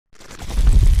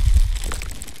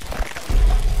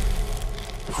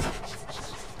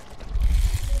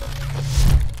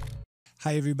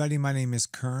Hi, everybody. My name is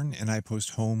Kern, and I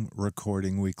post home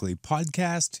recording weekly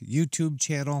podcast, YouTube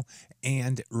channel,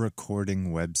 and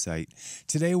recording website.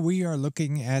 Today, we are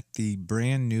looking at the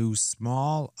brand new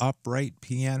small upright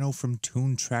piano from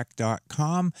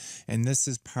Toontrack.com, and this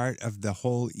is part of the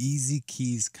whole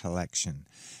EZKeys collection.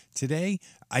 Today,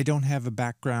 I don't have a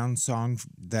background song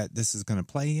that this is going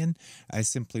to play in. I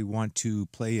simply want to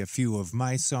play a few of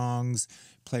my songs,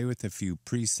 play with a few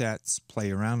presets, play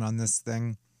around on this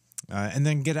thing. And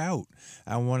then get out.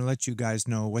 I want to let you guys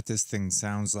know what this thing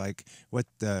sounds like, what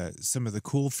some of the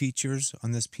cool features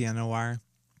on this piano are,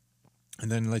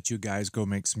 and then let you guys go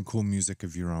make some cool music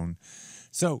of your own.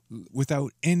 So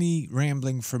without any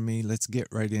rambling from me, let's get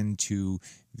right into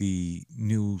the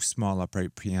new small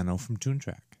upright piano from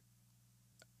Toontrack.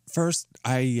 First,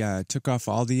 I took off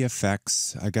all the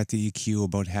effects. I got the EQ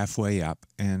about halfway up,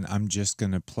 and I'm just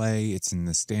going to play. It's in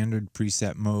the standard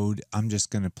preset mode. I'm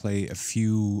just going to play a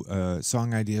few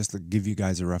song ideas to give you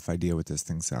guys a rough idea what this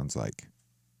thing sounds like.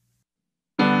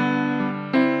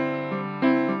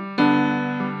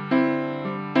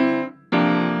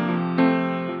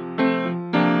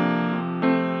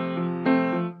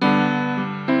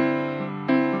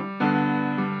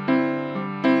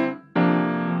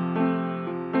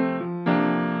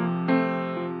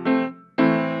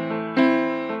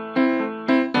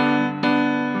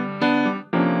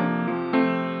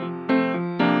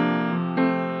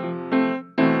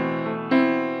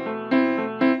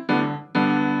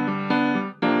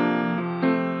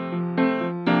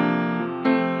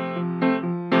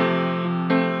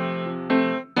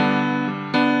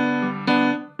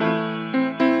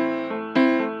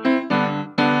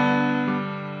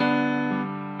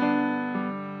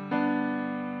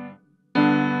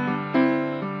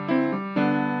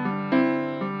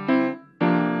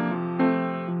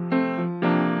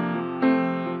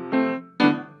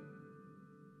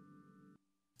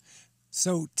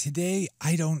 So today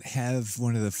I don't have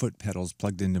one of the foot pedals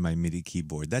plugged into my MIDI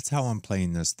keyboard. That's how I'm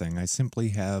playing this thing. I simply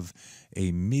have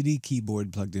a MIDI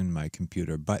keyboard plugged into my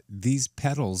computer. But these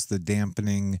pedals, the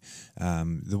dampening,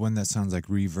 the one that sounds like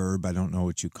reverb, I don't know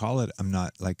what you call it. I'm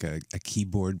not like a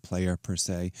keyboard player per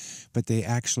se, but they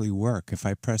actually work. If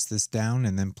I press this down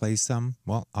and then play some,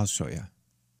 well, I'll show you.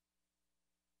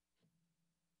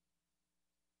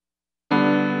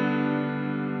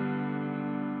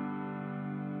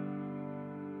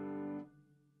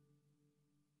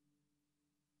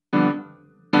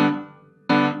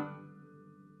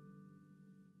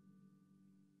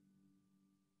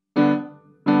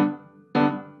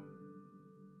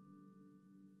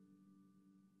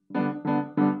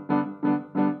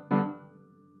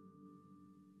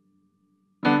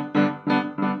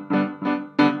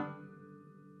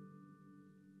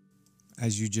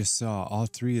 As you just saw, all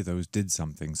three of those did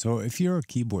something. So if you're a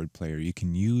keyboard player, you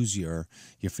can use your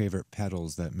favorite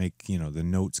pedals that make, the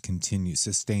notes continue,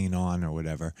 sustain on or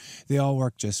whatever. They all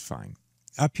work just fine.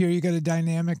 Up here, you got a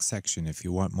dynamic section. If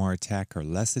you want more attack or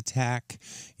less attack,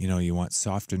 you want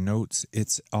softer notes,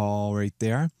 it's all right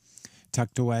there,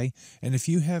 tucked away. And if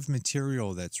you have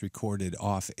material that's recorded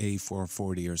off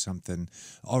A440 or something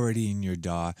already in your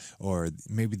DAW, or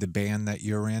maybe the band that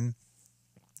you're in,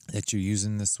 that you're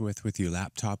using this with your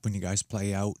laptop when you guys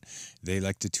play out, they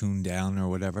like to tune down or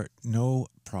whatever, no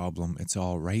problem. It's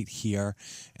all right here,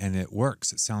 and it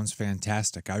works. It sounds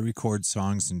fantastic. I record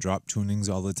songs and drop tunings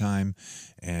all the time,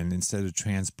 and instead of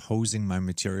transposing my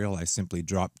material, I simply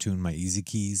drop tune my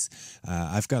EZKeys.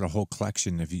 I've got a whole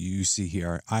collection of you see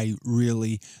here. I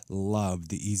really love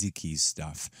the EZKeys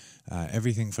stuff.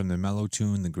 Everything from the mellow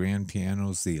tune, the grand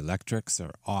pianos, the electrics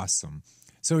are awesome.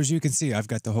 So as you can see, I've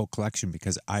got the whole collection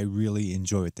because I really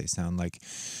enjoy what they sound like.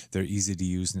 They're easy to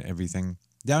use and everything.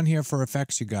 Down here for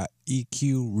effects, you got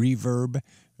EQ, reverb,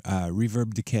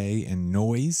 reverb decay, and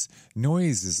noise.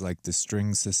 Noise is like the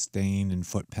string sustain and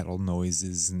foot pedal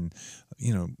noises and,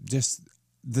 just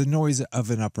the noise of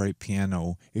an upright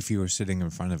piano if you were sitting in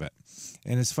front of it.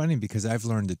 And it's funny because I've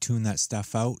learned to tune that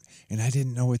stuff out, and I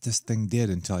didn't know what this thing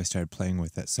did until I started playing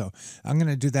with it. So I'm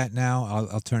going to do that now.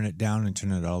 I'll turn it down and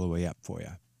turn it all the way up for you.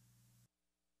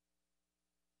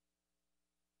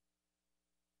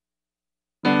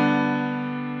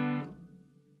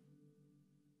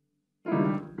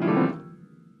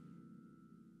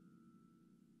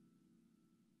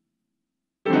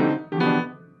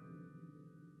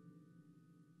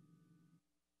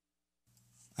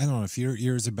 I don't know if your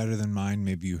ears are better than mine.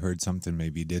 Maybe you heard something,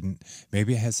 maybe you didn't.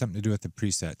 Maybe it has something to do with the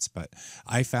presets, but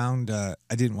I found I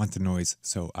didn't want the noise,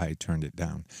 so I turned it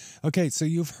down. Okay, so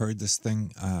you've heard this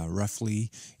thing roughly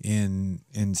in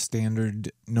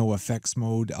standard no effects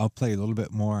mode. I'll play a little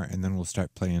bit more, and then we'll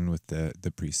start playing with the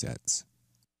presets.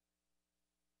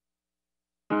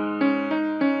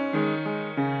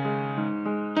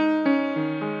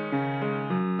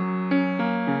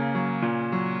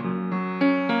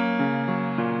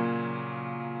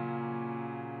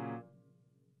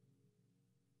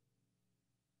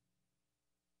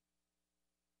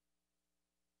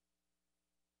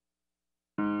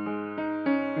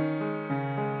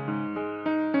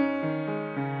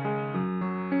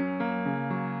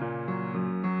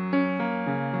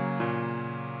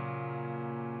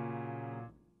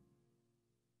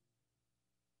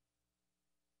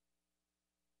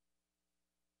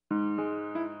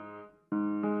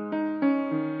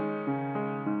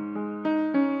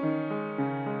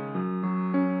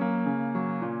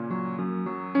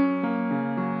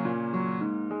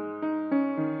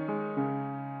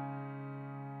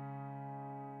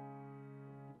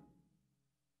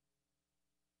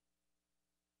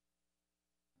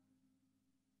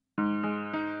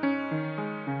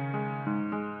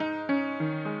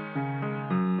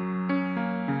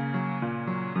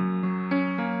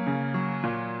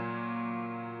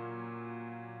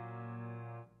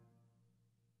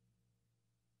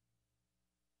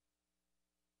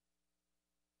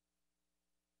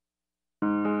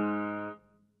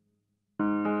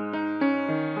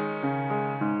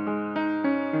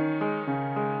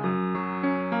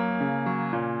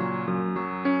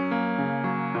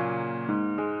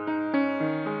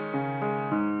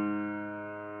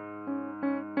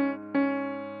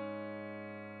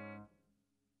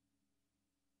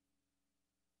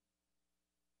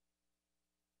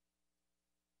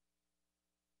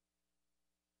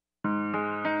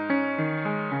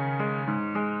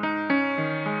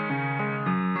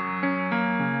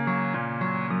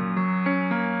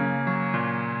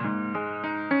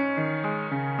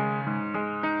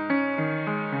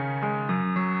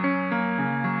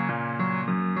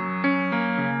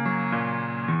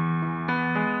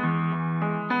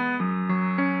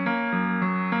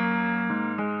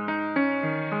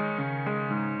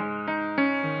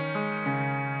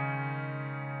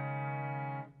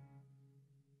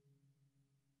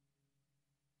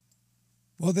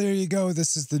 Well, there you go.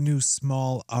 This is the new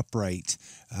small upright,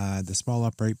 the small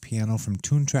upright piano from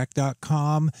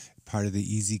Toontrack.com, part of the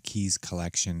EZKeys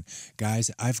collection. Guys,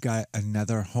 I've got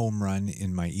another home run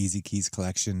in my EZKeys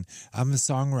collection. I'm a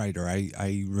songwriter.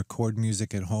 I record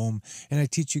music at home, and I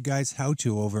teach you guys how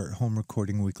to over at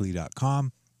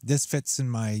homerecordingweekly.com. This fits in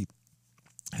my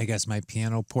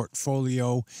piano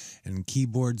portfolio and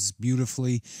keyboards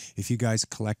beautifully. If you guys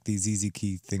collect these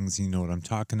EZKey things, you know what I'm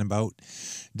talking about.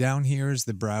 Down here is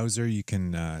the browser. You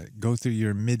can go through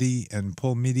your MIDI and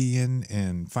pull MIDI in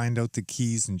and find out the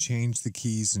keys and change the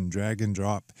keys and drag and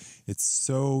drop. It's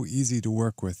so easy to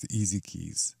work with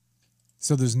EZKeys.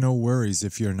 So there's no worries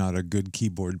if you're not a good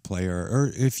keyboard player,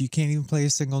 or if you can't even play a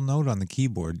single note on the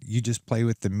keyboard. You just play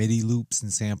with the MIDI loops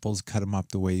and samples, cut them up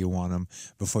the way you want them.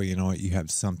 Before you know it, you have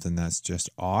something that's just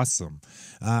awesome.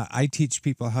 I teach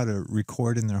people how to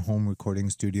record in their home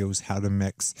recording studios, how to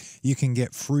mix. You can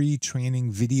get free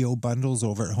training video bundles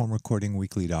over at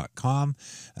homerecordingweekly.com.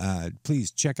 Please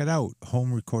check it out,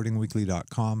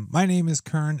 homerecordingweekly.com. My name is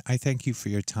Kern. I thank you for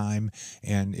your time.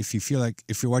 And if you're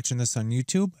watching this on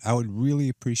YouTube, I would really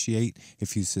appreciate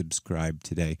if you subscribe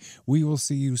today. We will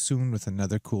see you soon with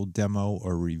another cool demo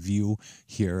or review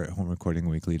here at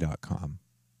homerecordingweekly.com.